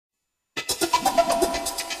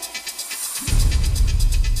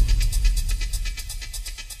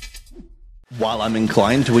While I'm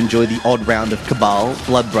inclined to enjoy the odd round of Cabal,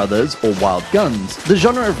 Blood Brothers, or Wild Guns, the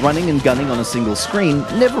genre of running and gunning on a single screen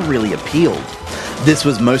never really appealed. This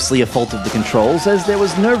was mostly a fault of the controls, as there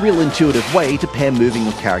was no real intuitive way to pair moving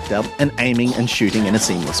your character and aiming and shooting in a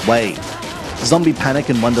seamless way. Zombie Panic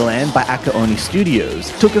and Wonderland by Akaoni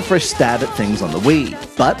Studios took a fresh stab at things on the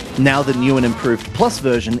Wii, but now the new and improved Plus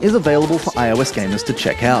version is available for iOS gamers to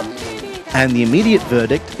check out. And the immediate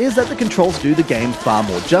verdict is that the controls do the game far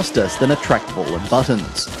more justice than a trackball and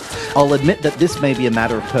buttons. I'll admit that this may be a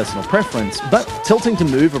matter of personal preference, but tilting to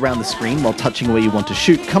move around the screen while touching where you want to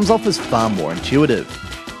shoot comes off as far more intuitive.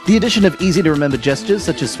 The addition of easy-to-remember gestures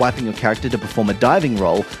such as swiping your character to perform a diving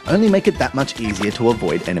roll only make it that much easier to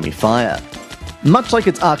avoid enemy fire. Much like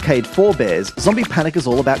its arcade forebears, Zombie Panic is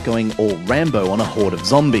all about going all Rambo on a horde of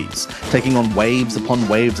zombies, taking on waves upon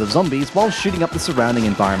waves of zombies while shooting up the surrounding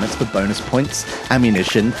environments for bonus points,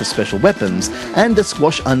 ammunition for special weapons, and to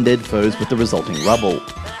squash undead foes with the resulting rubble.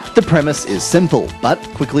 The premise is simple, but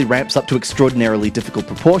quickly ramps up to extraordinarily difficult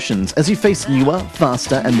proportions as you face newer,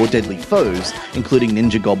 faster, and more deadly foes, including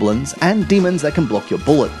ninja goblins and demons that can block your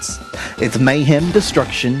bullets. It's mayhem,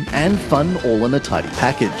 destruction, and fun all in a tidy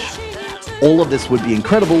package. All of this would be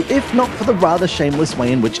incredible if not for the rather shameless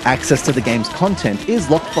way in which access to the game's content is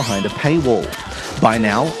locked behind a paywall. By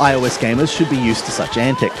now, iOS gamers should be used to such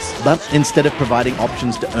antics, but instead of providing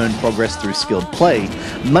options to earn progress through skilled play,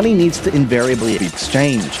 money needs to invariably be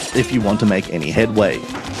exchanged if you want to make any headway.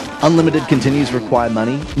 Unlimited continues require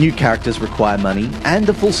money, new characters require money, and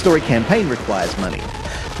a full story campaign requires money.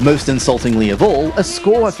 Most insultingly of all, a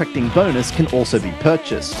score-affecting bonus can also be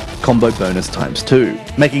purchased, combo bonus times 2,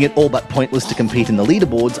 making it all but pointless to compete in the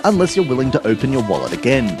leaderboards unless you're willing to open your wallet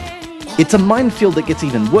again. It's a minefield that gets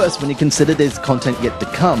even worse when you consider there's content yet to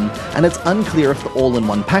come, and it's unclear if the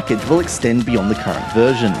all-in-one package will extend beyond the current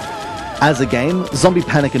version. As a game, Zombie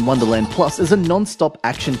Panic and Wonderland Plus is a non-stop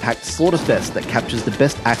action-packed slaughterfest that captures the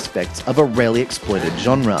best aspects of a rarely exploited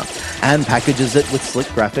genre, and packages it with slick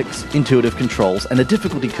graphics, intuitive controls, and a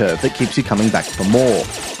difficulty curve that keeps you coming back for more.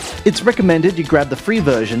 It's recommended you grab the free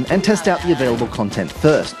version and test out the available content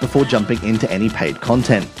first before jumping into any paid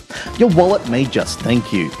content. Your wallet may just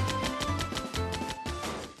thank you.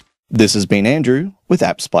 This has been Andrew with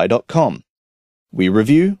AppSpy.com. We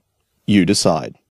review, you decide.